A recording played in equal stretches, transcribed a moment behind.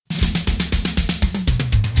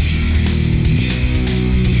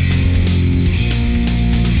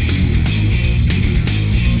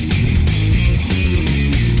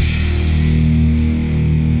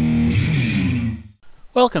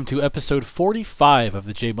Welcome to episode 45 of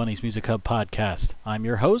the J Bunny's Music Hub podcast. I'm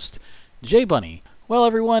your host, J Bunny. Well,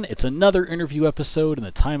 everyone, it's another interview episode in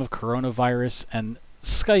the time of coronavirus, and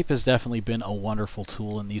Skype has definitely been a wonderful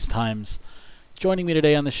tool in these times. Joining me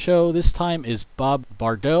today on the show this time is Bob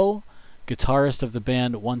Bardot, guitarist of the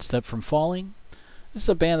band One Step From Falling. This is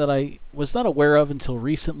a band that I was not aware of until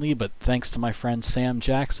recently, but thanks to my friend Sam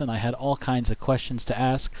Jackson, I had all kinds of questions to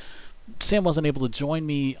ask. Sam wasn't able to join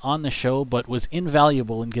me on the show, but was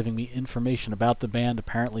invaluable in giving me information about the band.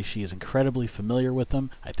 Apparently, she is incredibly familiar with them.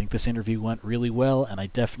 I think this interview went really well, and I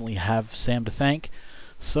definitely have Sam to thank.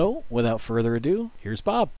 So, without further ado, here's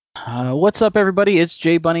Bob. What's up, everybody? It's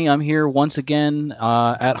Jay Bunny. I'm here once again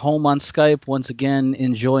at home on Skype, once again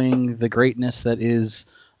enjoying the greatness that is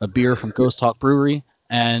a beer from Ghost Talk Brewery.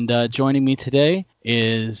 And joining me today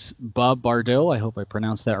is Bob Bardot. I hope I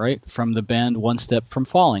pronounced that right. From the band One Step From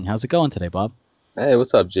Falling. How's it going today, Bob? Hey,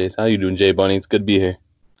 what's up, Jace? How you doing, Jay Bunny? It's good to be here.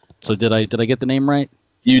 So did I get the name right?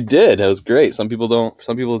 You did. That was great. Some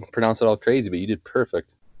people pronounce it all crazy, but you did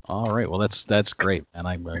perfect. All right. Well, that's great. And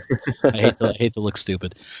I hate to look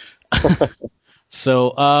stupid.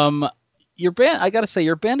 So, your band, I gotta say,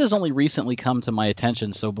 your band has only recently come to my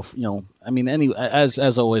attention. So,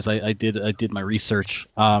 as always, I did my research,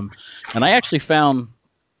 and I actually found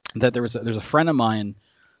that there's a friend of mine.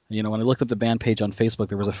 When I looked up the band page on Facebook,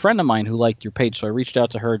 there was a friend of mine who liked your page. So I reached out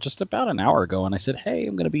to her just about an hour ago, and I said, "Hey,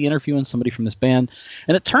 I'm going to be interviewing somebody from this band,"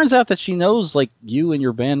 and it turns out that she knows you and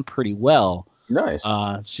your band pretty well. Nice.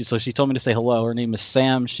 She told me to say hello. Her name is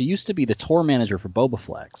Sam. She used to be the tour manager for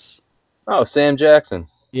Bobaflex. Oh, Sam Jackson.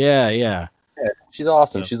 Yeah. Yeah, she's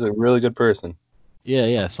awesome. So, she's a really good person.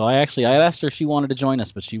 Yeah. So I asked her if she wanted to join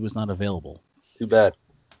us, but she was not available. Too bad.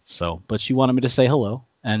 So, but she wanted me to say hello,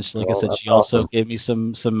 and I said, she also awesome. gave me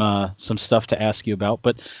some stuff to ask you about.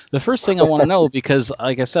 But the first thing I want to know, because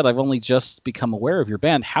like I said, I've only just become aware of your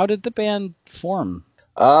band. How did the band form?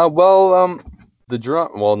 Now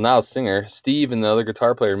singer Steve and the other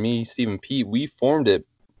guitar player, me, Steve and Pete, we formed it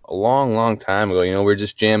a long, long time ago. We were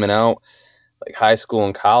just jamming out like high school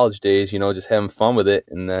and college days. Just having fun with it,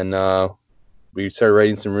 and then we started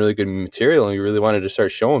writing some really good material, and we really wanted to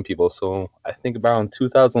start showing people. So I think about in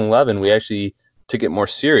 2011, we actually took it more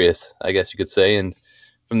serious, I guess you could say. And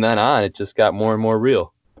from then on, it just got more and more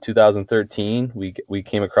real. 2013, we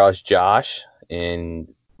came across Josh, and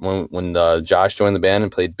when Josh joined the band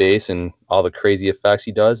and played bass and all the crazy effects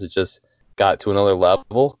he does, it just got to another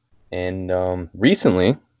level. And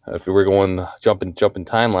recently, if we were going jumping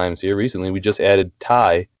timelines here, recently we just added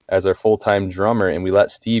Ty as our full-time drummer, and we let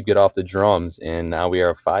Steve get off the drums, and now we are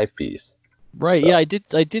a 5-piece. Right. So. Yeah, I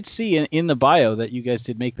did see in the bio that you guys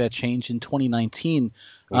did make that change in 2019.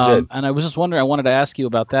 We did. And I was just wondering, I wanted to ask you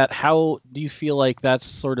about that. How do you feel like that's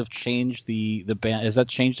sort of changed the band? Has that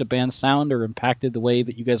changed the band's sound or impacted the way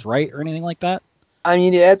that you guys write or anything like that? I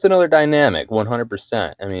mean, it adds another dynamic,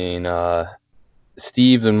 100%. I mean,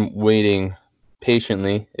 Steve's been waiting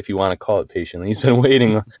patiently, if you want to call it patiently. He's been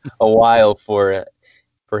waiting a while for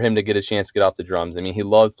him to get a chance to get off the drums. I mean, he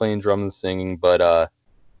loved playing drums and singing, but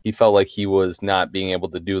he felt like he was not being able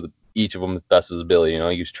to do each of them as best of his ability.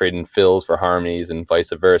 He was trading fills for harmonies and vice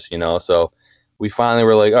versa. So we finally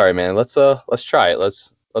were like, all right, man, let's try it.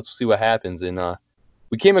 Let's see what happens. And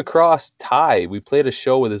we came across Ty. We played a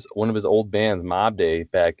show with one of his old bands, Mob Day,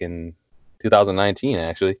 back in 2019,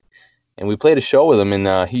 actually. And we played a show with him,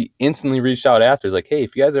 and he instantly reached out after. He's like, hey,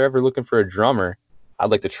 if you guys are ever looking for a drummer,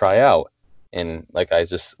 I'd like to try out. And like I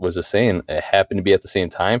was just saying, it happened to be at the same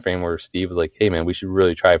time frame where Steve was like, hey, man, we should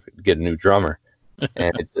really try to get a new drummer.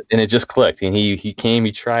 And it just clicked. And he came,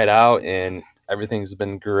 he tried out, and everything's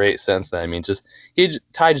been great since then. I mean,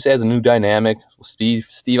 Ty just adds a new dynamic. Steve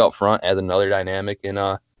out front adds another dynamic. And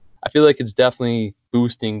I feel like it's definitely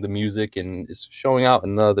boosting the music and it's showing out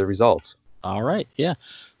in the results. All right, yeah.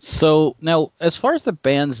 So now, as far as the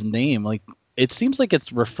band's name, it seems like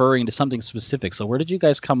it's referring to something specific. So where did you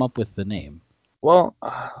guys come up with the name? Well,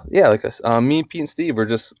 yeah, like I said, me, Pete, and Steve were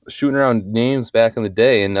just shooting around names back in the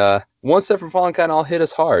day, and One Step From Falling kind of all hit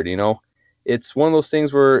us hard. It's one of those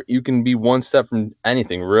things where you can be one step from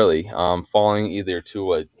anything, really. Falling either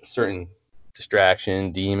to a certain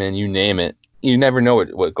distraction, demon, you name it. You never know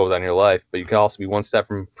what goes on in your life, but you can also be one step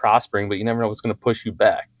from prospering, but you never know what's going to push you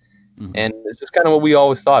back. Mm-hmm. And it's just kind of what we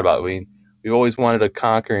always thought about. We've always wanted to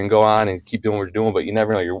conquer and go on and keep doing what we're doing, but you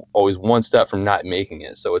never know. You're always one step from not making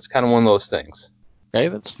it. So it's kind of one of those things. Okay,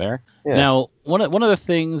 that's fair. Yeah. Now, one of the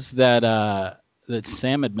things that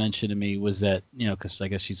Sam had mentioned to me was that, because I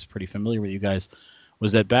guess she's pretty familiar with you guys,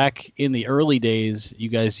 was that back in the early days, you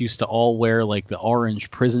guys used to all wear like the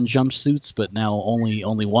orange prison jumpsuits, but now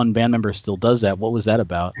only one band member still does that. What was that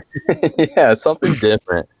about? Yeah, something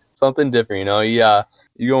different. Something different, you know. Yeah,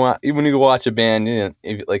 you go out, even when you go watch a band, you know,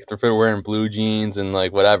 if they're wearing blue jeans and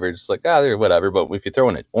like whatever, just like they're whatever. But if you throw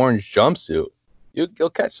in an orange jumpsuit, you'll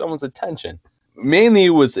catch someone's attention. Mainly, it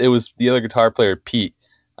was the other guitar player, Pete.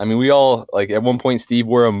 I mean, we all like at one point. Steve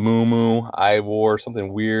wore a muumuu. I wore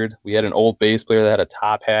something weird. We had an old bass player that had a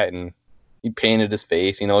top hat and he painted his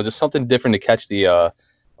face. You know, just something different to catch the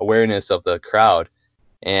awareness of the crowd.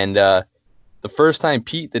 And the first time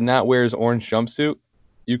Pete did not wear his orange jumpsuit,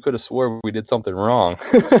 you could have swore we did something wrong.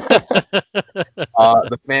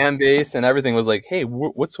 The fan base and everything was like, "Hey,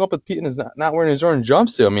 what's up with Pete and his not wearing his orange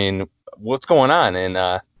jumpsuit? I mean, what's going on?"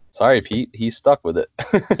 And sorry, Pete, he's stuck with it.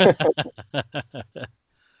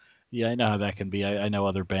 Yeah, I know how that can be. I know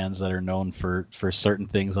other bands that are known for certain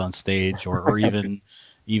things on stage, or even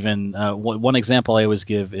one example I always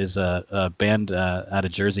give is a band out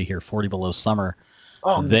of Jersey here, 40 Below Summer.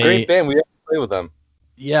 Oh, great They band. We have to play with them.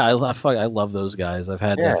 Yeah, I love those guys. Yeah,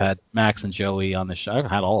 I've had Max and Joey on the show. I've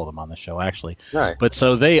had all of them on the show actually. nice. But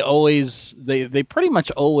so they pretty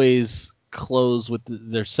much always close with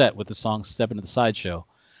their set with the song "Step Into the Sideshow."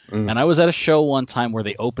 Mm. And I was at a show one time where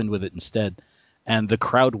they opened with it instead, and the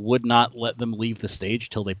crowd would not let them leave the stage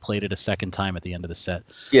till they played it a second time at the end of the set.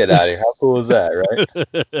 Get out of here. How cool is that,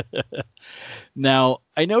 right? Now,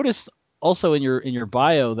 I noticed also in your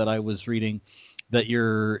bio that I was reading that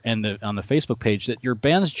on the Facebook page that your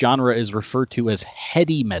band's genre is referred to as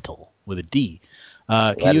heady metal with a D.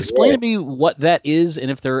 Can That you is explain to right. me what that is,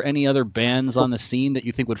 and if there are any other bands on the scene that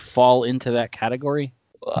you think would fall into that category?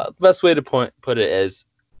 The best way to put it is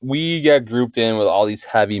we get grouped in with all these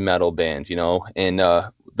heavy metal bands, you know, and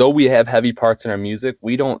though we have heavy parts in our music,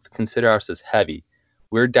 we don't consider ourselves heavy.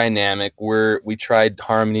 We're dynamic. We tried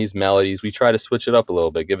harmonies, melodies. We try to switch it up a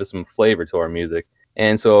little bit, give it some flavor to our music.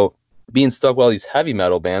 And so, being stuck with all these heavy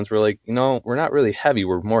metal bands, we're like, you know, we're not really heavy.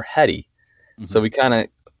 We're more heady. Mm-hmm. So we kind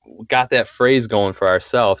of got that phrase going for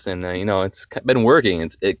ourselves, and you know, it's been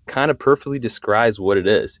working. It kind of perfectly describes what it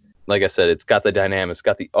is. Like I said, it's got the dynamics, it's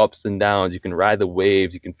got the ups and downs. You can ride the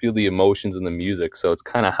waves, you can feel the emotions in the music. So it's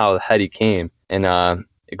kind of how heady came, and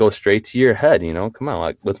it goes straight to your head. You know, come on,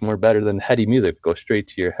 like what's more better than heady music? It goes straight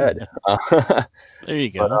to your head. There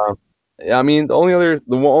you But go. yeah, I mean, the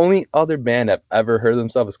only other band I've ever heard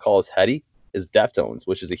themselves as called as heady is Deftones,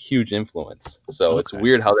 which is a huge influence. So it's Okay.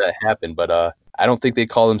 weird how that happened, but I don't think they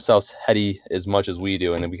call themselves heady as much as we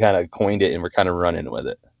do, and we kind of coined it, and we're kind of running with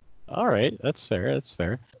it. All right, that's fair. That's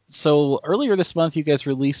fair. So earlier this month, you guys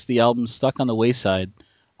released the album "Stuck on the Wayside."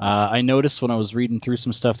 I noticed when I was reading through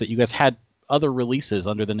some stuff that you guys had other releases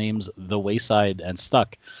under the names "The Wayside" and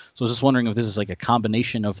 "Stuck." So I was just wondering if this is like a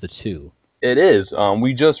combination of the two. It is.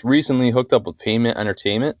 We just recently hooked up with Payment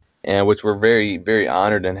Entertainment, and which we're very, very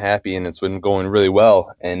honored and happy, and it's been going really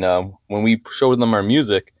well. And when we showed them our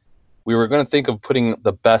music, we were going to think of putting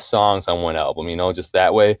the best songs on one album, you know, just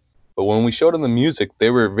that way. But when we showed them the music, they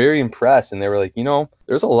were very impressed, and they were like, you know,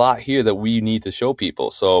 there's a lot here that we need to show people.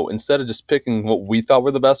 So instead of just picking what we thought were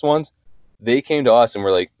the best ones, they came to us and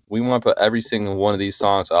were like, we want to put every single one of these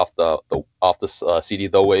songs off the CD,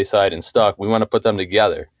 The Wayside and Stuck. We want to put them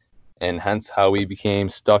together, and hence how we became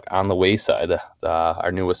Stuck on the Wayside,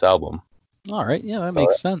 our newest album. All right, yeah, that So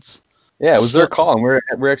makes sense. yeah, it was their So call, and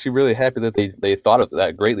we're actually really happy that they thought of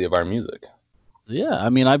that greatly of our music. yeah, I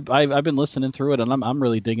mean, I've been listening through it, and I'm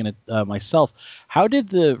really digging it myself. How did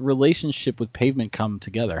the relationship with Pavement come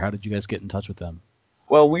together? How did you guys get in touch with them?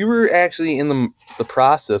 Well, we were actually in the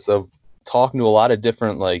process of talking to a lot of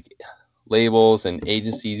different like labels and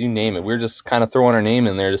agencies, you name it. We were just kind of throwing our name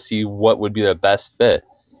in there to see what would be the best fit.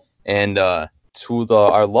 And our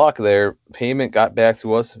luck there, Payment got back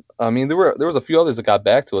to us. I mean, there was a few others that got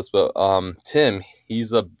back to us, but Tim,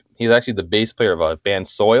 he's actually the bass player of a band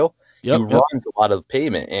Soil. He Yep, yep. runs a lot of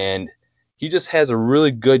Payment, and he just has a really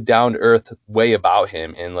good down to earth way about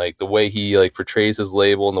him, and like the way he like portrays his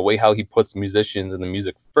label and the way how he puts musicians and the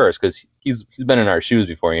music first, because he's been in our shoes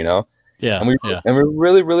before, you know. Yeah, And we yeah. and we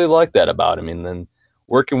really really like that about him. And then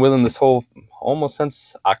working with him this whole almost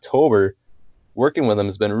since October, working with them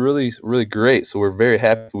has been really really great. So we're very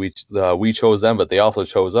happy we chose them, but they also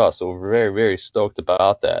chose us. So we're very very stoked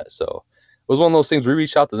about that. So it was one of those things. We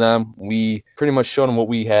reached out to them. We pretty much showed them what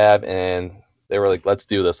we have, and they were like, "Let's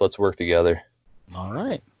do this. Let's work together." All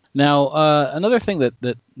right. Now, another thing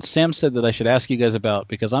that Sam said that I should ask you guys about,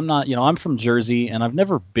 because I'm not, I'm from Jersey and I've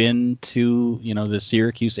never been to, the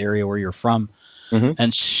Syracuse area where you're from. Mm-hmm.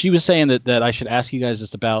 And she was saying that I should ask you guys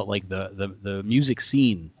just about like the music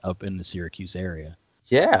scene up in the Syracuse area.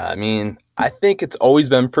 Yeah, I mean, I think it's always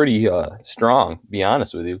been pretty strong, to be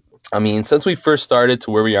honest with you. I mean, since we first started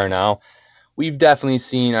to where we are now, we've definitely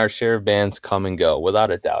seen our share of bands come and go,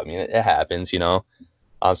 without a doubt. I mean, it happens, you know.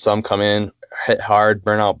 Some come in, hit hard,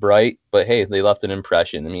 burn out bright, but hey, they left an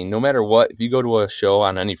impression. I mean, no matter what, if you go to a show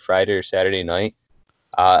on any Friday or Saturday night,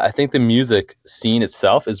 I think the music scene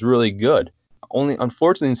itself is really good. Only,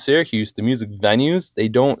 unfortunately, in Syracuse, the music venues, they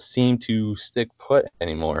don't seem to stick put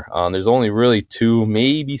anymore. There's only really two,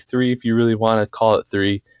 maybe three, if you really want to call it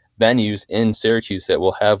three, venues in Syracuse that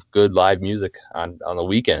will have good live music on the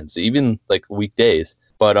weekends, even like weekdays.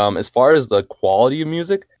 But as far as the quality of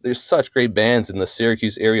music, there's such great bands in the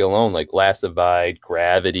Syracuse area alone, like Last Divide,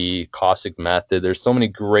 Gravity, Caustic Method. There's so many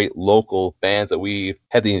great local bands that we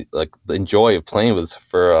had the joy of playing with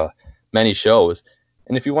for many shows.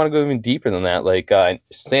 And if you want to go even deeper than that, like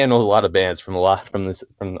Sam knows a lot of bands from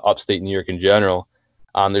upstate New York in general.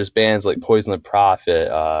 There's bands like Poison the Prophet,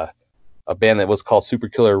 a band that was called Super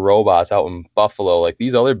Killer Robots out in Buffalo. Like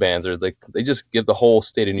these other bands are like, they just give the whole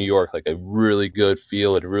state of New York like a really good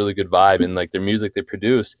feel and a really good vibe, and like their music they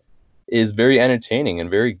produce is very entertaining and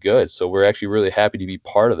very good. So we're actually really happy to be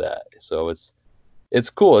part of that. So it's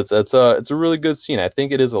cool. It's a really good scene. I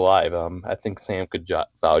think it is alive. I think Sam could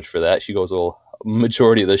vouch for that. She goes a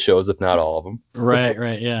majority of the shows, if not all of them. Right,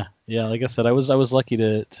 right, yeah, yeah. Like I said, I was lucky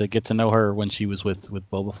to get to know her when she was with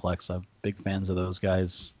Bobaflex. I'm big fans of those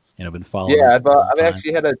guys. Been following them Yeah, for a long I've time.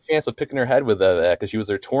 actually had a chance of picking her head with that because she was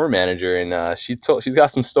their tour manager, and she's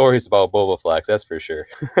got some stories about Boba Flex, that's for sure.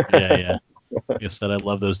 Yeah, yeah. Like I said, I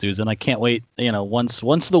love those dudes, and I can't wait.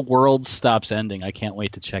 Once the world stops ending, I can't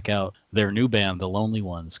wait to check out their new band, the Lonely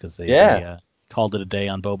Ones, because they Yeah. called it a day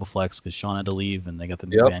on Bobaflex because Sean had to leave, and they got the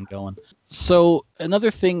new Yep. band going. So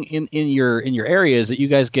another thing in your area is that you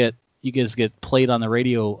guys get played on the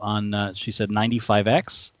radio on she said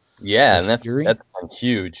 95X Yeah, with and Fury. that's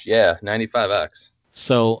huge. Yeah, 95X.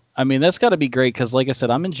 So, I mean, that's got to be great because, like I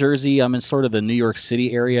said, I'm in Jersey. I'm in sort of the New York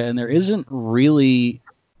City area, and there isn't really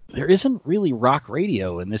rock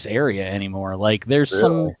radio in this area anymore. Like, there's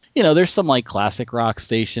some, Really? there's some like classic rock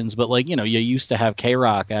stations, but like, you used to have K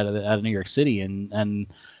Rock out of New York City, and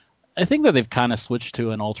I think that they've kind of switched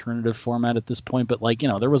to an alternative format at this point. But like,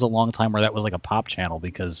 there was a long time where that was like a pop channel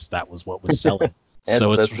because that was what was selling.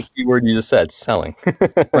 So it's That's the key word you just said, selling.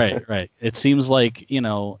 right, right. It seems like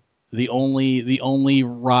the only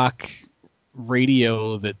rock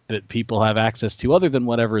radio that people have access to, other than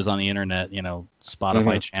whatever is on the internet,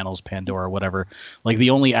 Spotify Hmm. channels, Pandora, whatever. Like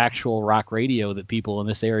the only actual rock radio that people in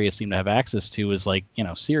this area seem to have access to is like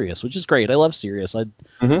Sirius, which is great. I love Sirius.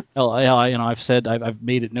 Hmm. I've said I've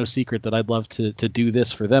made it no secret that I'd love to do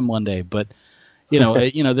this for them one day, but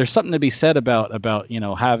there's something to be said about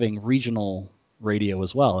having regional radio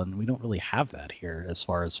as well, and we don't really have that here as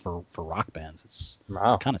far as for rock bands. It's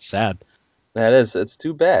Wow. kind of sad. It's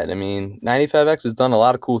too bad. I mean, 95X has done a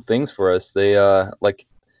lot of cool things for us. They like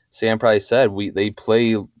Sam probably said, they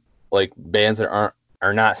play like bands that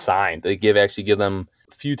are not signed. They actually give them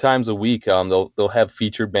a few times a week. They'll have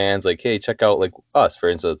featured bands like, hey, check out like us, for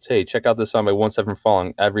instance. Hey, check out this song by 17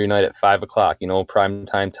 Falling every night at 5 o'clock, prime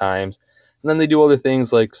time times. And then they do other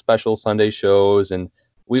things like special Sunday shows, and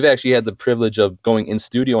we've actually had the privilege of going in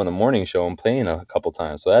studio on the morning show and playing a couple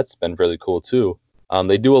times. So that's been really cool too.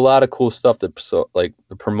 They do a lot of cool stuff to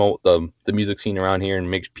promote the music scene around here and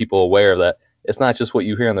make people aware that it's not just what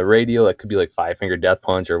you hear on the radio. That could be like Five Finger Death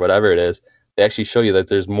Punch or whatever it is. They actually show you that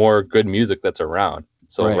there's more good music that's around.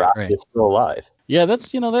 So Right, rock right. is still alive. Yeah,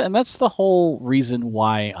 that's and that's the whole reason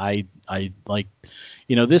why I like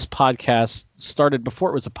this podcast started before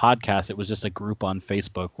it was a podcast. It was just a group on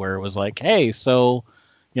Facebook where it was like, hey, so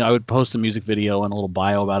I would post a music video and a little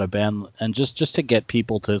bio about a band, and just to get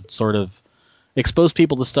people to sort of expose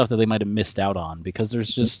people to stuff that they might have missed out on, because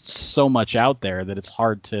there's just so much out there that it's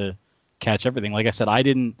hard to catch everything. Like I said, I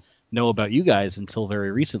didn't know about you guys until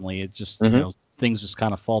very recently. It just Hmm. things just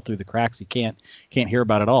kind of fall through the cracks. You can't hear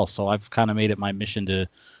about it all. So I've kind of made it my mission to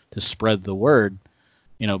spread the word,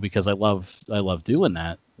 because I love doing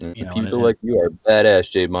that. And People like you are badass,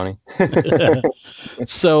 Jay Money.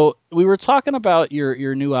 so we were talking about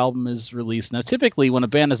your new album is released. Now, typically when a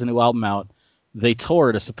band has a new album out, they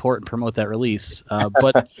tour to support and promote that release.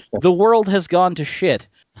 But the world has gone to shit.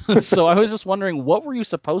 So I was just wondering, what were you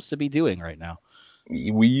supposed to be doing right now?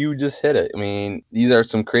 You just hit it. I mean, these are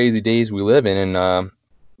some crazy days we live in, and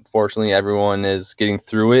fortunately, everyone is getting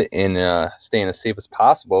through it and staying as safe as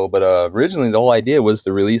possible. But originally, the whole idea was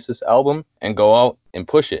to release this album and go out and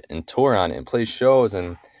push it and tour on it and play shows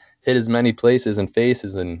and hit as many places and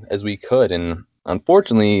faces as we could. And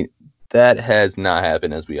unfortunately, that has not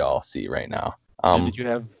happened as we all see right now. And did you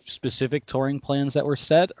have specific touring plans that were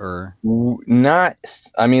set, or Not,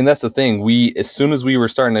 I mean, that's the thing. As soon as we were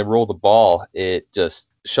starting to roll the ball, it just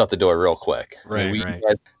shut the door real quick. I mean, right?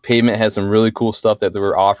 Pavement had some really cool stuff that they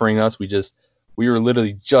were offering us. We were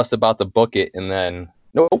literally just about to book it, and then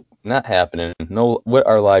nope, not happening. No, what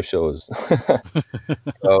are live shows?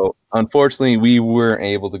 So unfortunately, we weren't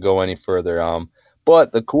able to go any further.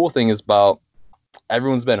 But the cool thing is about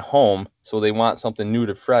everyone's been home, so they want something new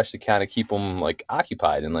to fresh to kind of keep them like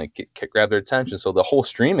occupied and like grab their attention. So the whole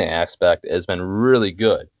streaming aspect has been really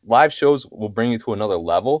good. Live shows will bring you to another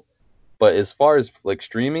level, but as far as like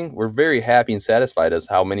streaming, we're very happy and satisfied as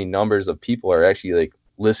how many numbers of people are actually like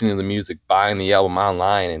listening to the music, buying the album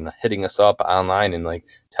online, and hitting us up online and like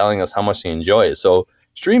telling us how much they enjoy it. So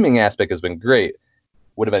streaming aspect has been great.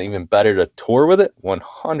 Would have been even better to tour with it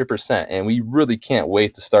 100%, and we really can't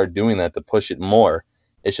wait to start doing that to push it more.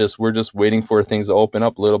 It's just we're just waiting for things to open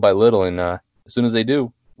up little by little, and as soon as they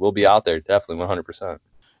do, we'll be out there definitely 100%.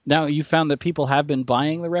 Now, you found that people have been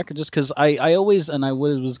buying the record, just because I always, and I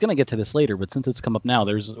was going to get to this later, but since it's come up now,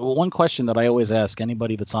 there's one question that I always ask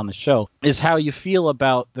anybody that's on the show is how you feel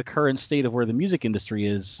about the current state of where the music industry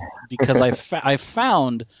is, because I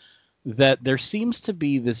found that there seems to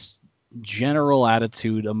be this general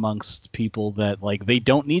attitude amongst people that like they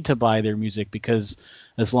don't need to buy their music because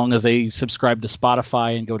as long as they subscribe to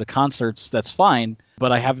Spotify and go to concerts, that's fine.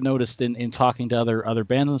 But I have noticed in talking to other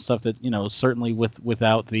bands and stuff that, you know, certainly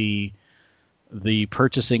without the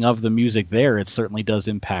purchasing of the music there, it certainly does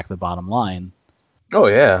impact the bottom line. Oh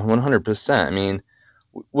yeah, 100%. I mean,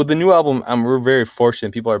 with the new album, we're very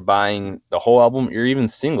fortunate. People are buying the whole album or even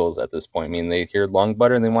singles at this point. I mean, they hear Long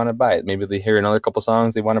Butter and they want to buy it. Maybe they hear another couple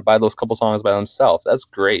songs, they want to buy those couple songs by themselves. That's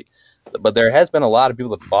great. But there has been a lot of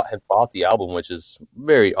people that have bought the album, which is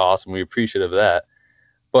very awesome. We appreciate of that.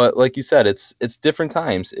 But like you said, it's different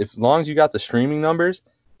times. If as long as you got the streaming numbers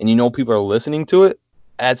and you know people are listening to it,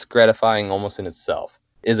 that's gratifying almost in itself.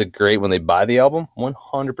 Is it great when they buy the album?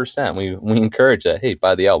 100%. We encourage that. Hey,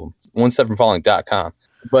 buy the album. 17falling.com.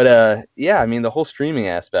 But yeah, I mean the whole streaming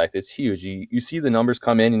aspect, it's huge. You see the numbers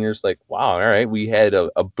come in and you're just like, wow, all right, we had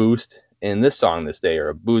a boost in this song this day or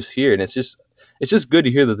a boost here. And it's just good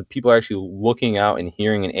to hear that the people are actually looking out and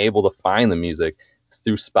hearing and able to find the music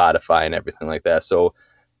through Spotify and everything like that. So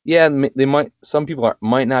yeah, they might. Some people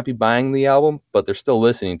might not be buying the album, but they're still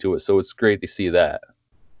listening to it. So it's great to see that.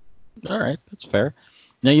 All right, that's fair.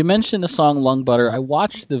 Now you mentioned the song "Lung Butter." I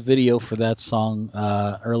watched the video for that song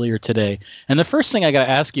earlier today, and the first thing I got to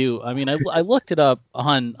ask you, I mean, I looked it up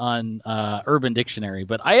on Urban Dictionary,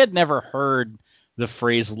 but I had never heard the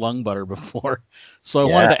phrase "lung butter" before. So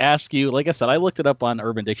I wanted Yeah. to ask you. Like I said, I looked it up on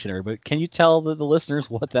Urban Dictionary, but can you tell the listeners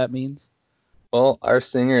what that means? Well, our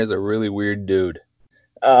singer is a really weird dude.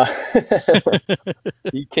 Uh,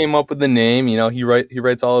 he came up with the name. You know, he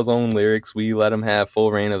writes all his own lyrics. We let him have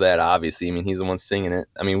full reign of that. Obviously, I mean, he's the one singing it.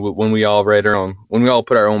 I mean, when we all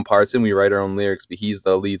put our own parts in, we write our own lyrics. But he's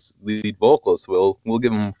the lead vocalist. We'll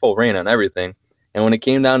give him full reign on everything. And when it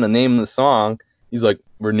came down to naming the song, he's like,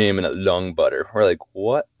 "We're naming it Lung Butter." We're like,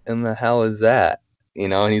 "What in the hell is that?" You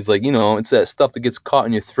know, and he's like, "It's that stuff that gets caught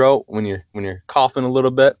in your throat when you're coughing a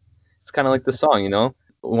little bit. It's kind of like the song, you know."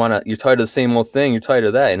 You're tired of the same old thing, you're tired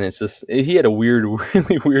of that. And it's just, he had a weird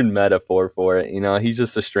really weird metaphor for it. He's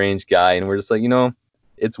just a strange guy, and we're just like,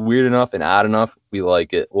 it's weird enough and odd enough, we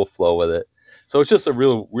like it, we'll flow with it. So it's just a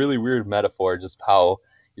really weird metaphor, just how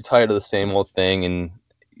you're tired of the same old thing, and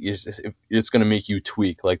it's going to make you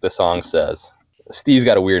tweak, like the song says. Steve's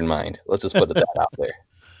got a weird mind, let's just put it that out there.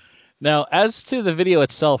 Now, as to the video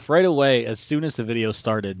itself, right away, as soon as the video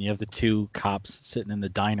started, and you have the two cops sitting in the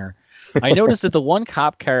diner, I noticed that the one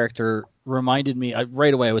cop character reminded me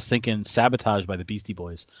right away. I was thinking "Sabotage" by the Beastie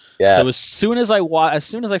Boys. So as Yes. soon as as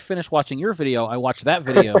soon as I finished watching your video, I watched that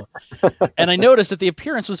video, and I noticed that the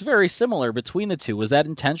appearance was very similar between the two. Was that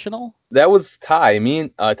intentional? That was Ty.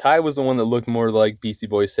 Ty was the one that looked more like Beastie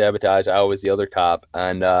Boys Sabotage. I was the other cop,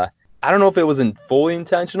 and I don't know if it wasn't fully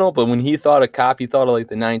intentional, but when he thought of cop, he thought of like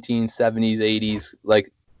the 1970s, 80s,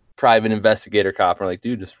 like private investigator cop. We're like,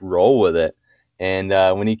 dude, just roll with it. And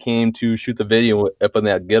when he came to shoot the video up in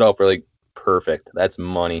that get up, we're like, perfect. That's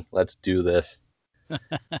money. Let's do this.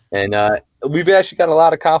 And we've actually got a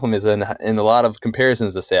lot of compliments and a lot of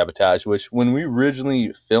comparisons to Sabotage, which when we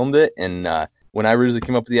originally filmed it and when I originally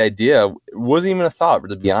came up with the idea, it wasn't even a thought,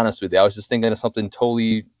 to be honest with you. I was just thinking of something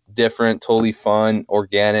totally different, totally fun,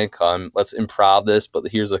 organic. Let's improv this, but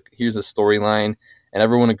here's a storyline, and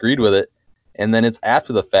everyone agreed with it. And then it's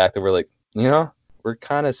after the fact that we're like, we're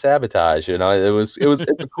kind of sabotage. It's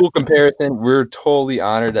a cool comparison. We're totally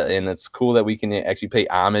honored, and it's cool that we can actually pay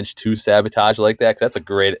homage to Sabotage like that, 'cause that's a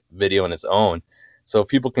great video in its own. So if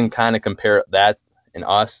people can kind of compare that and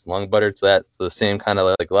us, Lung Butter, to the same kind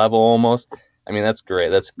of like level almost. I mean, that's great.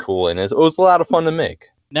 That's cool, and it was a lot of fun to make.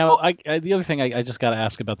 Now, the other thing I just got to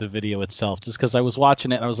ask about the video itself, just because I was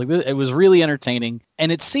watching it and I was like, it was really entertaining, and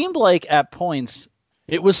it seemed like at points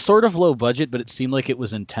it was sort of low budget, but it seemed like it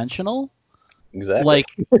was intentional. Exactly.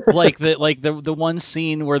 The one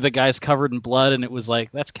scene where the guy's covered in blood, and it was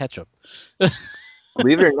like, that's ketchup.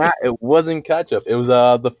 Believe it or not, it wasn't ketchup. It was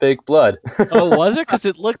the fake blood. Oh, was it? Because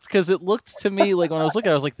it looked to me like when I was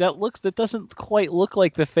looking, I was like, that doesn't quite look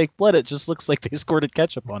like the fake blood. It just looks like they squirted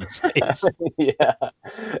ketchup on his face. Yeah,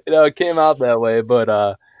 it came out that way,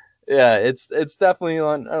 but yeah, it's definitely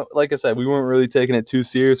on. Like I said, we weren't really taking it too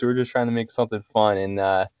serious. We were just trying to make something fun, and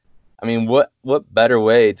I mean, what better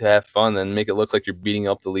way to have fun than make it look like you're beating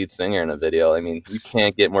up the lead singer in a video? I mean, you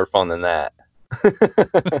can't get more fun than that.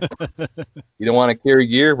 You don't want to carry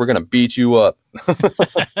gear? We're gonna beat you up.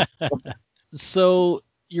 So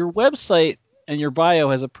your website and your bio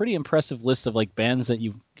has a pretty impressive list of like bands that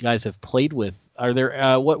you guys have played with. Are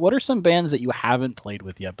there what are some bands that you haven't played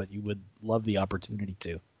with yet, but you would love the opportunity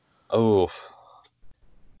to? Oh,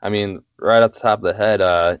 I mean, right off the top of the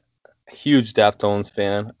head, huge Deftones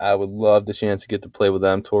fan. I would love the chance to get to play with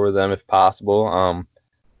them, tour with them if possible.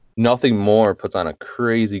 Nothing More puts on a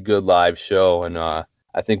crazy good live show, and I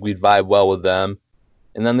think we'd vibe well with them.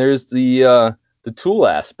 And then there's the Tool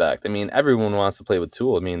aspect. I mean, everyone wants to play with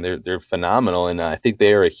Tool. I mean, they're phenomenal, and I think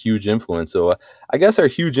they are a huge influence. So I guess our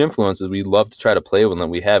huge influences, we love to try to play with them.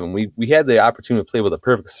 We have, and we had the opportunity to play with a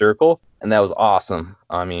Perfect Circle, and that was awesome.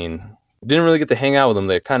 I mean, didn't really get to hang out with them.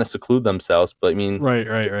 They kind of seclude themselves, but I mean, Right.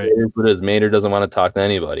 it is what it is. Mater doesn't want to talk to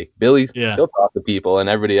anybody. Billy, Yeah. he'll talk to people and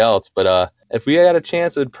everybody else, but if we had a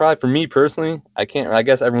chance, it'd probably, for me personally, I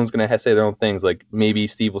guess everyone's going to say their own things. Like maybe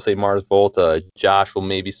Steve will say Mars Volta. Josh will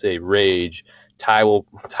maybe say Rage. Ty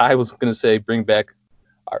was going to say bring back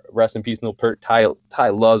rest in peace Neil Peart. Ty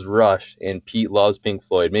loves Rush and Pete loves Pink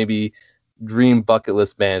Floyd. Maybe dream bucket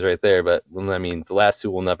list bands right there. But I mean, the last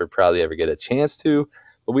two will never probably ever get a chance to.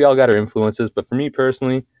 But we all got our influences. But for me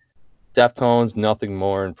personally, Deftones, Nothing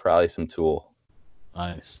More, and probably some Tool.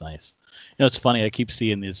 Nice. You know, it's funny. I keep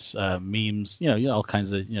seeing these memes. You know, all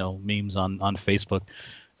kinds of memes on Facebook.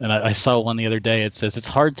 And I saw one the other day. It says it's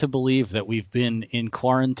hard to believe that we've been in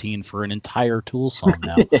quarantine for an entire Tool song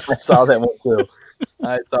now. Yeah, I saw that one too.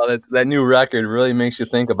 I saw that new record really makes you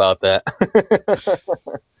think about that.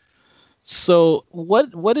 So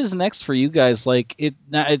what is next for you guys? Like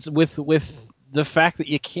it's with the fact that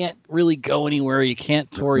you can't really go anywhere, you can't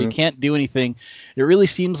tour, you can't do anything. It really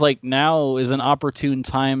seems like now is an opportune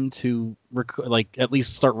time to at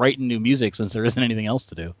least start writing new music since there isn't anything else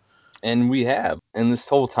to do. And we have, in this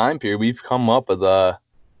whole time period, we've come up with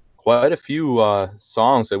quite a few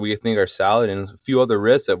songs that we think are solid, and a few other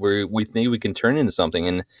riffs that we think we can turn into something.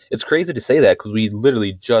 And it's crazy to say that because we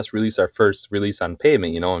literally just released our first release on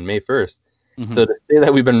Pavement, on May 1st. Mm-hmm. So to say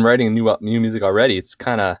that we've been writing new music already, it's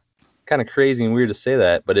kind of crazy and weird to say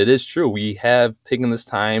that, but it is true. We have taken this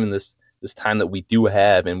time and this time that we do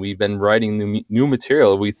have, and we've been writing new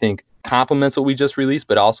material we think complements what we just released,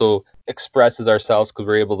 but also expresses ourselves because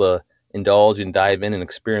we're able to indulge and dive in and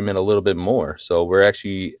experiment a little bit more. So we're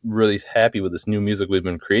actually really happy with this new music we've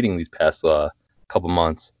been creating these past couple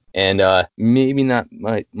months. And maybe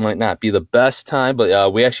might not be the best time,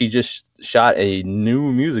 but we actually just shot a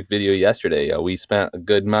new music video yesterday. We spent a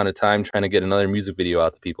good amount of time trying to get another music video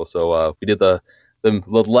out to people. So we did the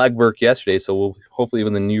legwork yesterday. So we'll hopefully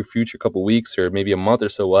in the near future, couple weeks or maybe a month or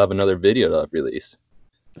so, we'll have another video to release.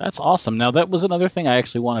 That's awesome. Now that was another thing I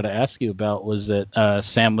actually wanted to ask you about was that I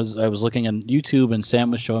was looking on YouTube and Sam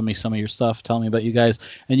was showing me some of your stuff, telling me about you guys,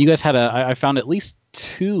 and you guys had I found at least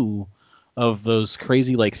 2 of those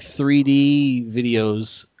crazy like 3D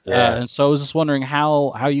videos. Yeah. And so I was just wondering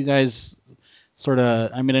how you guys sort of,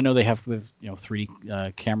 I mean, I know they have 3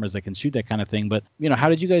 cameras that can shoot that kind of thing, but how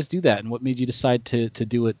did you guys do that, and what made you decide to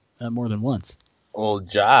do it more than once? Well,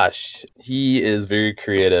 Josh, he is very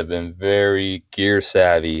creative and very gear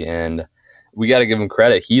savvy, and we got to give him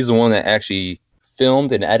credit. He's the one that actually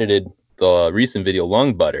filmed and edited the recent video,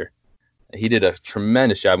 Lung Butter. He did a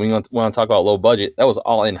tremendous job. We want to talk about low budget. That was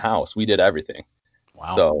all in-house. We did everything.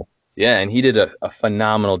 Wow. So, yeah, and he did a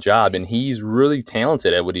phenomenal job, and he's really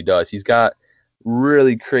talented at what he does. He's got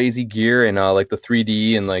really crazy gear and like the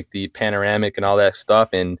 3D and like the panoramic and all that stuff,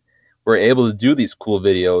 and we're able to do these cool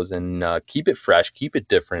videos and keep it fresh, keep it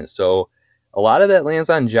different. So a lot of that lands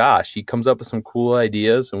on Josh. He comes up with some cool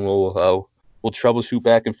ideas, and we'll troubleshoot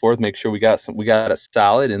back and forth, make sure we got it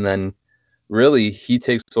solid, and then really he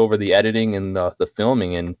takes over the editing and the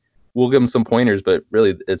filming, and we'll give him some pointers, but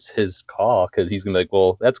really it's his call because he's gonna be like,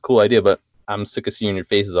 well, that's a cool idea, but I'm sick of seeing your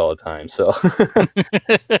faces all the time. So,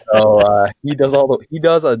 he does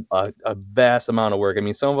a vast amount of work. I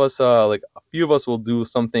mean, some of us, like a few of us, will do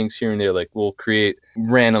some things here and there, like we'll create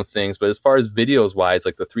random things. But as far as videos wise,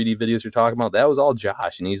 like the 3D videos you're talking about, that was all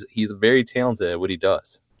Josh, and he's very talented at what he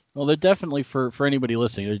does. Well, they're definitely for anybody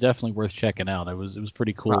listening. They're definitely worth checking out. It was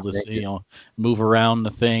pretty cool to see, move around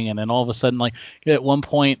the thing, and then all of a sudden, like at one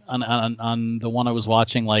point on the one I was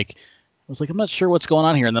watching, like I was like, I'm not sure what's going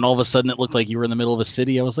on here, and then all of a sudden it looked like you were in the middle of a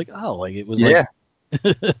city. I was like, oh, like it was like.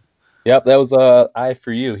 Yep, that was Eye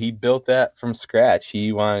for You. He built that from scratch.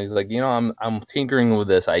 He's like, I'm tinkering with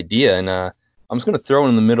this idea, and I'm just gonna throw it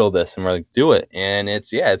in the middle of this, and we're like, do it. And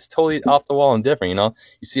it's totally off the wall and different. You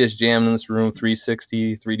see us jamming in this room,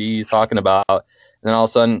 360, 3D, talking about, and then all of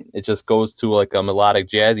a sudden it just goes to like a melodic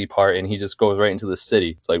jazzy part, and he just goes right into the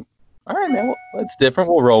city. It's like, all right, man, well, that's different.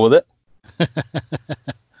 We'll roll with it.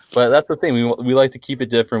 But that's the thing. We like to keep it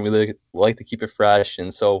different. We like to keep it fresh.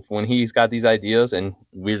 And so when he's got these ideas, and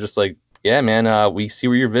we're just like, yeah, man, we see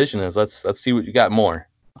where your vision is. Let's see what you got more.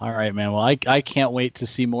 All right, man. Well, I can't wait to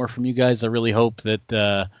see more from you guys. I really hope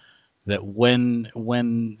that that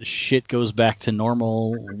when shit goes back to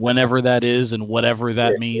normal, whenever that is and whatever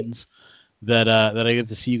that means, that I get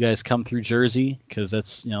to see you guys come through Jersey, because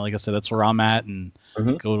that's, like I said, that's where I'm at, and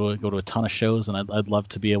go to a ton of shows, and I'd love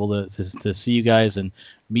to be able to see you guys and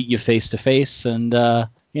meet you face to face. And do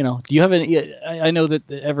you have any? I know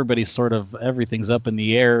that everybody's everything's up in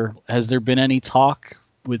the air. Has there been any talk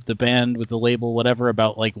with the band, with the label, whatever,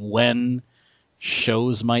 about like when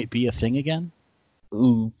shows might be a thing again?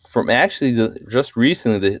 From actually just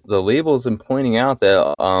recently, the label's been pointing out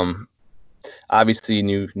that obviously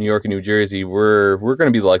New York and New Jersey, we're going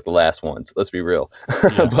to be like the last ones. Let's be real.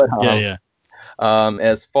 Yeah. But yeah.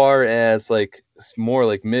 As far as like more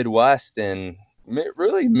like Midwest and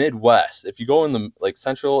really Midwest, if you go in the like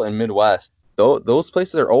Central and Midwest, those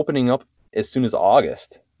places are opening up as soon as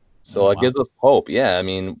August. So it gives us hope. Yeah, I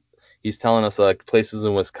mean, he's telling us like places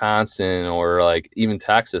in Wisconsin or like even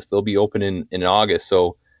Texas, they'll be open in August.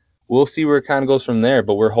 So we'll see where it kind of goes from there.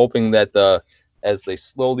 But we're hoping that as they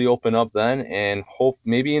slowly open up then, and hope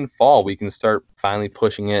maybe in fall we can start finally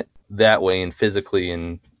pushing it that way and physically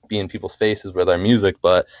and be in people's faces with our music.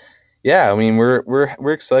 But yeah, I mean, we're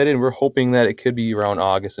excited. We're hoping that it could be around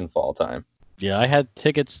August and fall time. Yeah, I had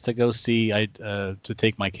tickets to go see to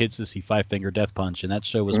take my kids to see Five Finger Death Punch, and that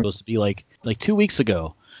show was supposed to be like 2 weeks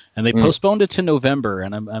ago, and they postponed it to November.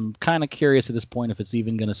 And I'm kind of curious at this point if it's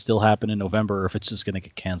even going to still happen in November, or if it's just going to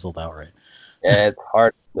get canceled outright. Yeah, it's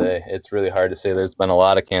hard to say. It's really hard to say. There's been a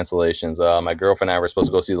lot of cancellations. My girlfriend and I were supposed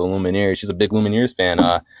to go see the Lumineers. She's a big Lumineers fan.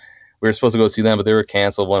 We were supposed to go see them, but they were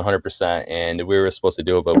canceled 100%, and we were supposed to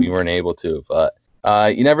do it, but we weren't able to. But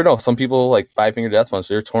you never know. Some people like Five Finger Death Punch,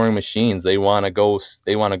 they're touring machines. They want to go.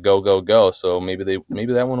 They want to go. So maybe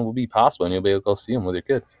that one will be possible, and you'll be able to go see them with your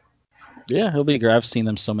kid. Yeah, it'll be great. I've seen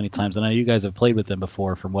them so many times, and I know you guys have played with them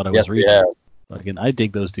before, from what I was reading. Yeah. But again, I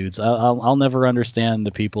dig those dudes. I'll never understand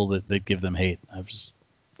the people that give them hate.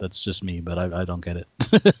 That's just me, but I don't get it.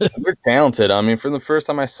 They're talented. I mean, from the first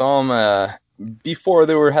time I saw them, before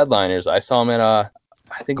they were headliners, I saw them at I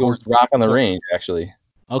think it was Rock on the Range, actually.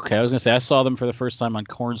 Okay, I was gonna say I saw them for the first time on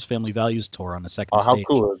Korn's Family Values tour on the second stage.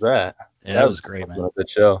 How cool is that? Yeah, that was great, man. A good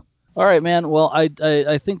show. All right, man. Well,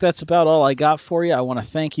 I think that's about all I got for you. I want to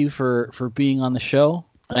thank you for being on the show,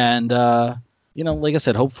 and like I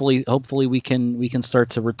said, hopefully we can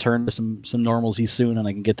start to return to some normalcy soon, and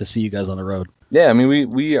I can get to see you guys on the road. Yeah, I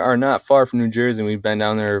mean, we are not far from New Jersey, and we've been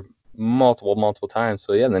down there multiple times.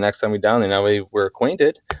 So yeah, the next time we're down there, now we're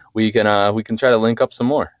acquainted, we can try to link up some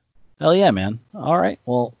more. Hell yeah, man. All right.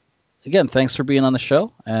 Well, again, thanks for being on the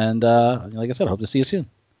show, and like I said, hope to see you soon.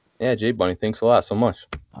 Yeah, J Bunny, thanks a lot so much.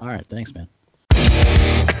 All right, thanks, man.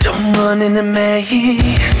 I don't run into May.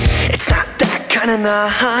 It's not that kind of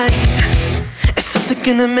night. It's something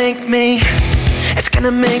gonna make me. It's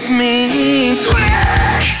gonna make me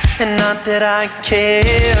switch. And not that I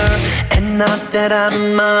care, and not that I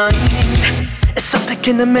mind. It's something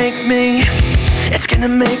gonna make me. It's gonna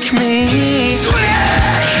make me switch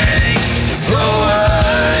away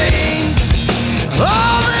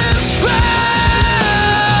all this pain.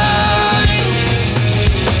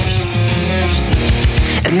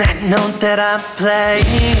 And that note that I play,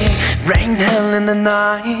 rain, hell in the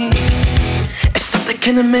night, it's something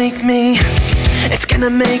gonna make me. It's gonna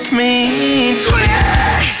make me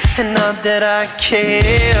switch. And not that I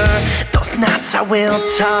care, those knots I will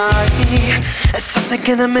tie. It's something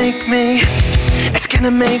gonna make me. It's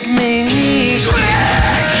gonna make me swing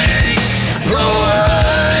away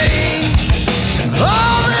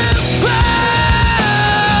all this pain.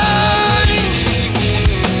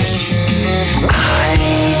 I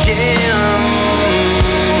am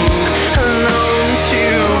alone to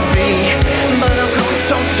be, but I've grown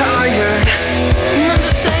so tired. Not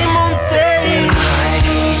the same old thing. I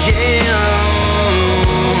am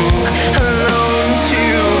alone to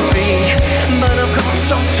be, but I've grown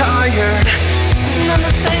so tired. Not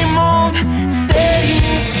the same old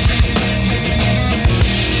things.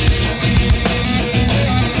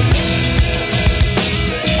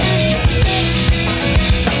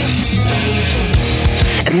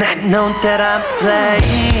 And that note that I play,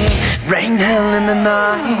 rain, hell in the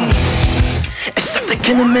night, it's something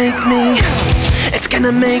gonna make me, it's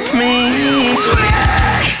gonna make me swing.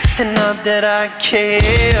 And not that I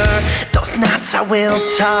care, those knots I will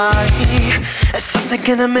tie, it's something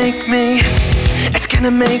gonna make me, it's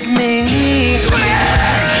gonna make me swing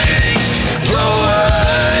away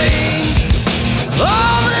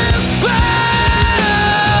all this pain.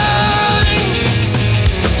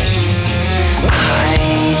 I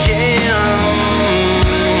am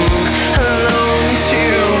alone to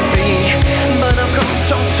be, but I've grown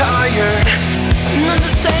so tired. Not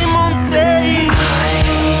the same old thing. I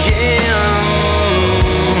am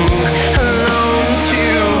alone to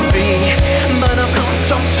be, but I've grown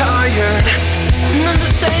so tired. Not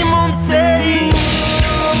the same old things.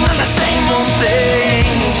 Not the same old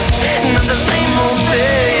things. Not the same old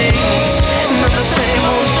things. Not the same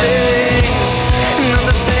old things. Not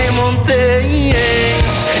the same old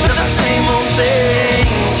things. Not the same old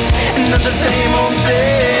things. Not the same old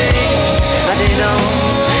things. I didn't know.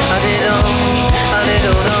 I didn't know. I didn't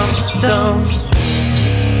know.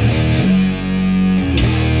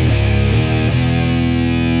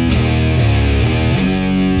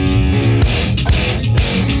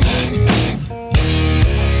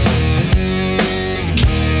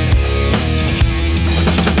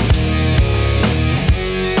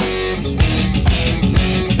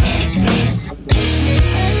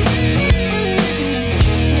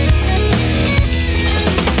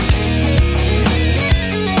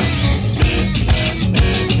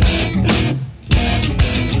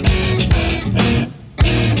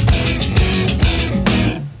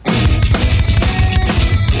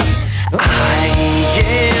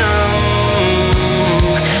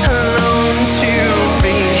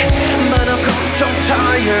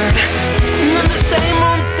 Tired, not the same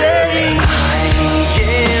old thing. I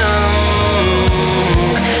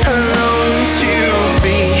am alone to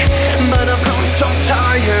be, but I've grown so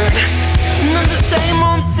tired. Not the same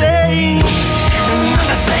old things. Not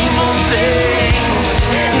the same old things.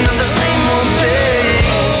 Not the same old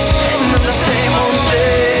things. Not the same old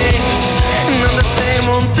things. Not the same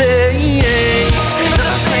old things. Not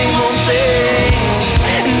the same old things.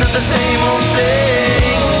 Not the same old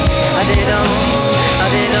things. I didn't know. I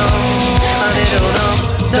didn't know. I didn't know.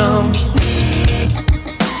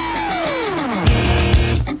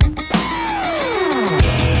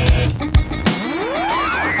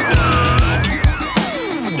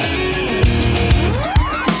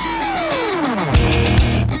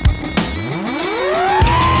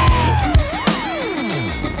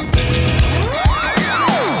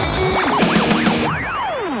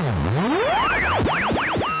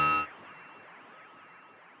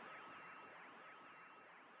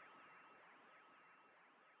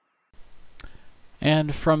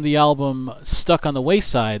 And from the album Stuck on the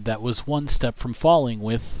Wayside, that was One Step from Falling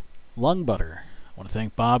with Lung Butter. I want to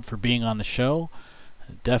thank Bob for being on the show.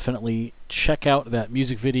 Definitely check out that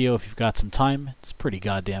music video if you've got some time. It's pretty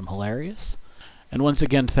goddamn hilarious. And once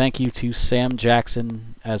again, thank you to Sam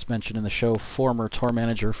Jackson, as mentioned in the show, former tour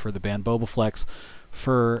manager for the band Bobaflex,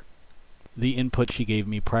 for the input she gave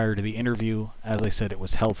me prior to the interview. As I said, it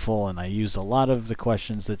was helpful, and I used a lot of the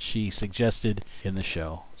questions that she suggested in the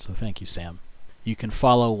show. So thank you, Sam. You can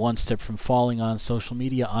follow One Step From Falling on social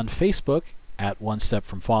media on Facebook at One Step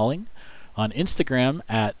From Falling, on Instagram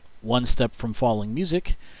at One Step From Falling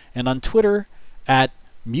Music, and on Twitter at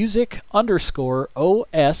music_OSFF,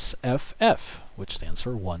 which stands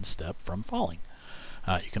for One Step From Falling.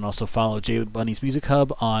 You can also follow J Bunny's Music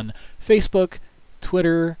Hub on Facebook,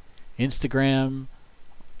 Twitter, Instagram.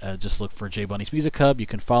 Just look for J Bunny's Music Hub. You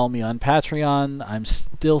can follow me on Patreon. I'm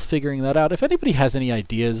still figuring that out. If anybody has any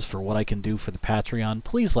ideas for what I can do for the Patreon,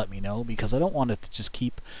 please let me know, because I don't want it to just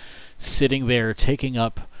keep sitting there taking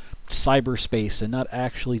up cyberspace and not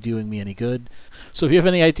actually doing me any good. So if you have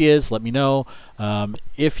any ideas, let me know.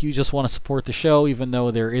 If you just want to support the show, even though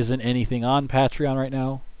there isn't anything on Patreon right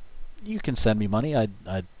now, you can send me money. I'd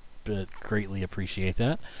greatly appreciate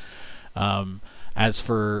that. As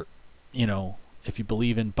for, if you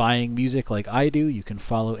believe in buying music like I do, you can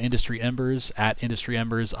follow Industry Embers at Industry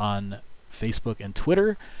Embers on Facebook and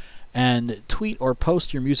Twitter, and tweet or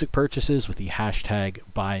post your music purchases with the hashtag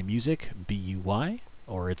BuyMusic, B-U-Y,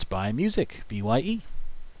 or it's BuyMusic, B-Y-E.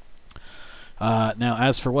 Now,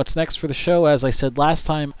 as for what's next for the show, as I said last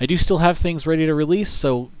time, I do still have things ready to release,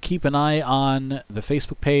 so keep an eye on the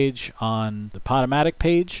Facebook page, on the Podomatic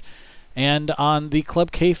page, and on the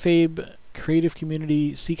Club Kayfabe Creative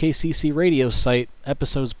Community CKCC radio site.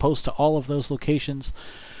 Episodes post to all of those locations.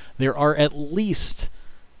 There are at least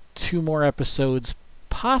 2 more episodes,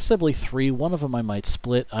 possibly 3. One of them I might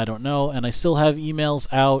split, I don't know. And I still have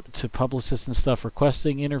emails out to publicists and stuff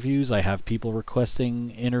requesting interviews. I have people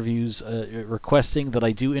requesting interviews, requesting that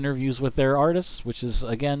I do interviews with their artists, which is,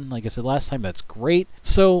 again, like I said last time, that's great.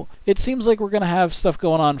 So it seems like we're going to have stuff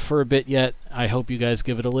going on for a bit yet. I hope you guys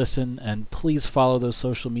give it a listen, and please follow those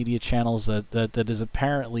social media channels. That is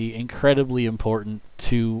apparently incredibly important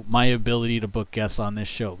to my ability to book guests on this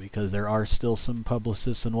show, because there are still some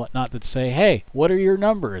publicists and whatnot that say, hey, what are your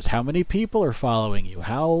numbers? How many people are following you?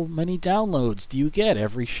 How many downloads do you get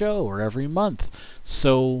every show or every month?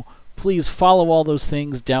 So please follow all those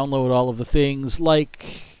things, download all of the things,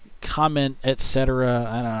 like, comment, etc.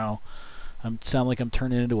 I don't know. I sound like I'm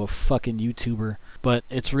turning into a fucking YouTuber, but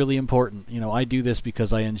it's really important. I do this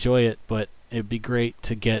because I enjoy it, but it'd be great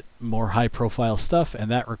to get more high-profile stuff, and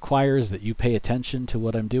that requires that you pay attention to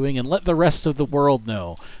what I'm doing and let the rest of the world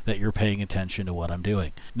know that you're paying attention to what I'm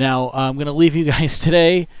doing. Now, I'm going to leave you guys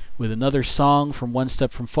today with another song from One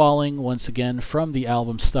Step From Falling, once again from the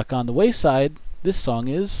album Stuck on the Wayside. This song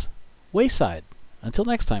is Wayside. Until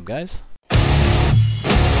next time, guys.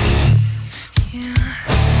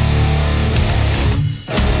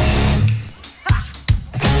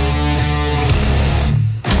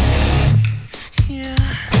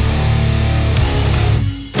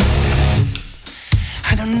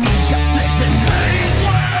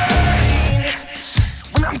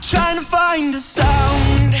 Trying to find a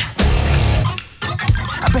sound.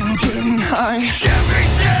 I've been getting high every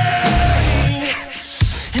day,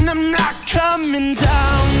 and I'm not coming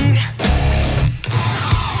down.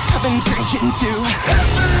 I've been drinking too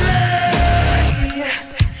heavily,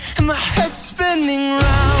 and my head's spinning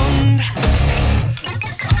round.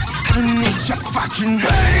 I don't need your fucking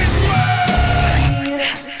haze,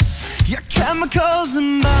 your chemicals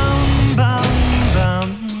and bound.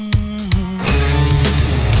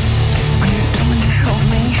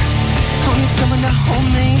 Someone to hold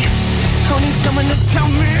me, I need someone to tell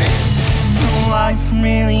me who I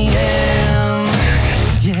really am.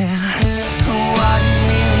 Yeah, who I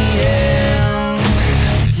really am.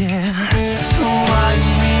 Yeah, who I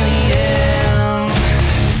really am.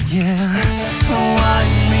 Yeah, who I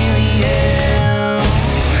really am.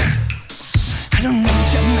 I don't need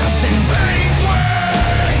your nothing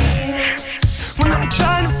when I'm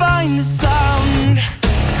trying to find the sound.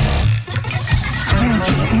 I'm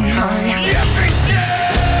getting high every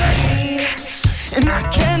day, and I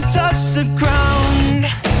can't touch the ground.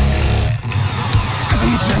 I've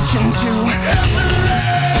been drinking too heavily,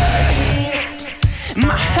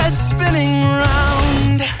 my head's spinning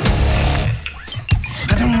round.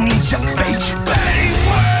 I don't need your fake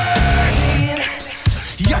word,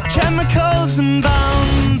 your chemicals and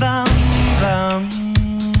bound. I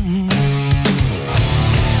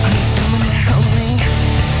need someone to help me, I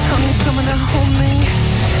need someone to hold me,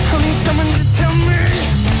 I need someone to tell me.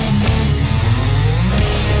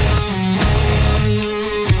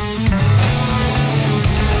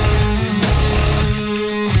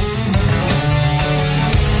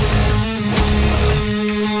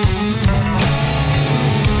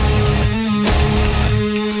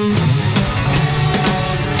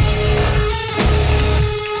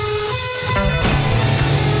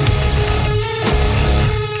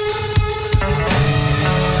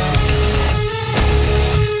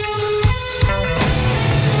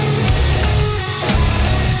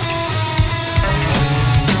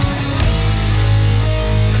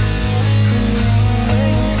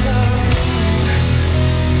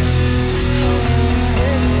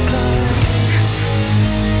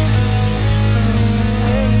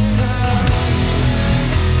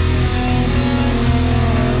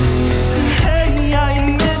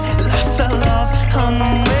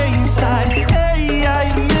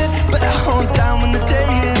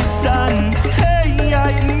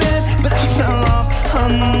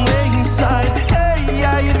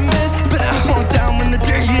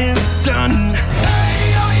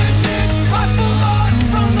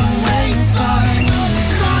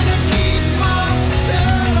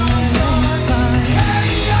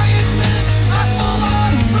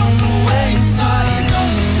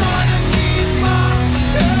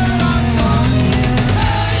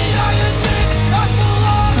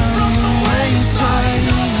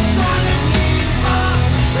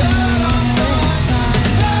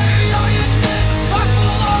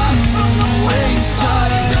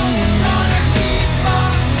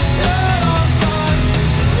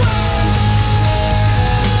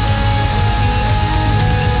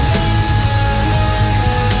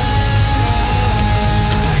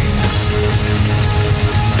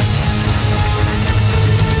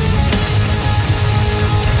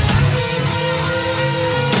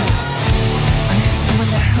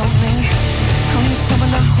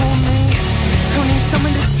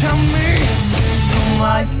 tell me who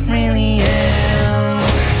I really am.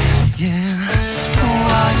 Yeah.